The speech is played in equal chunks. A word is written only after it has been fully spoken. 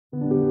The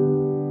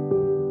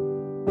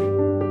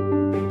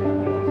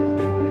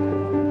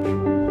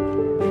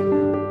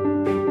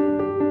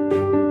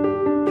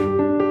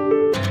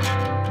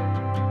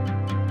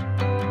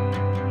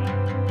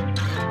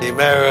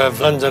Mayor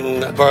of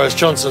London, Boris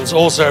Johnson's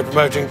also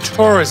promoting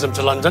tourism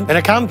to London in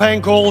a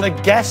campaign called The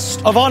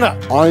Guest of Honour.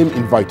 I'm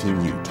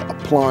inviting you to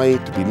apply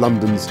to be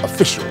London's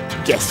official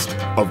Guest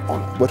of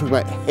Honour. We're talking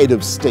about head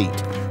of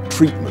state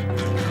treatment.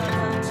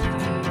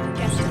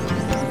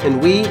 And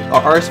we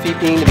are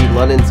RSVPing to be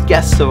London's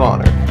Guests of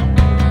Honour.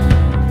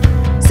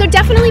 So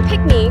definitely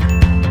pick me.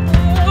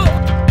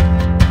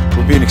 It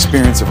will be an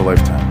experience of a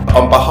lifetime.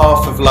 On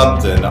behalf of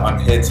London, I'm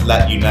here to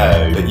let you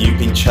know that you've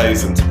been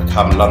chosen to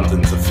become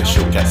London's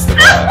official Guest of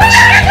Honour.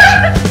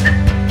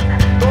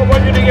 I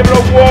want you to give her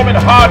a warm and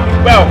hearty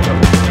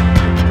welcome.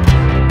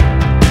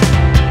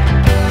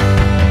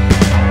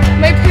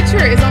 My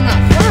picture is on that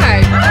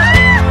flag.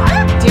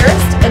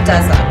 Dearest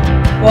Adeza,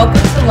 welcome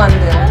to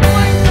London. Oh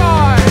my god!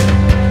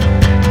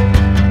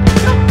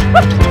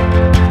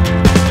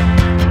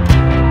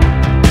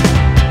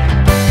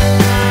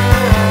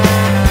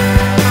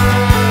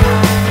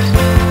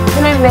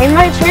 Can I name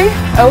my tree?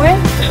 Owen?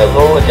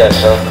 Hello,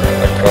 Odessa,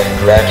 and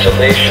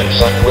congratulations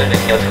on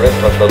winning a trip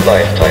of a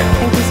lifetime.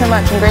 Thank you so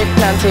much, and great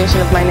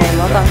pronunciation of my name.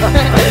 Well done.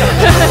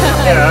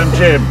 Yeah, I'm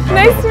Jim.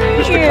 Nice to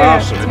meet you. Mr.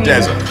 Carson.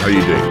 Adeza, how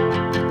you doing?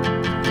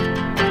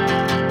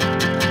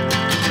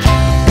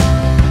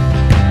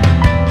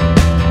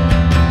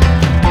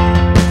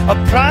 A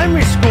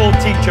primary school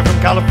teacher from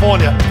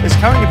California is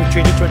currently being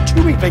treated to a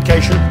 2-week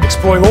vacation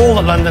exploring all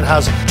that London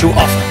has to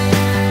offer.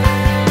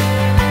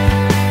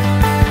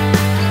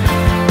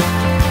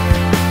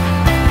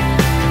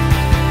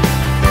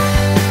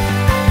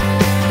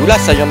 Là,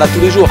 ça y en a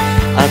tous les jours.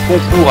 Un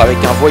concours avec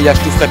un voyage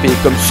tout frais payé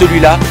comme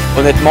celui-là,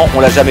 honnêtement,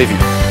 on l'a jamais vu.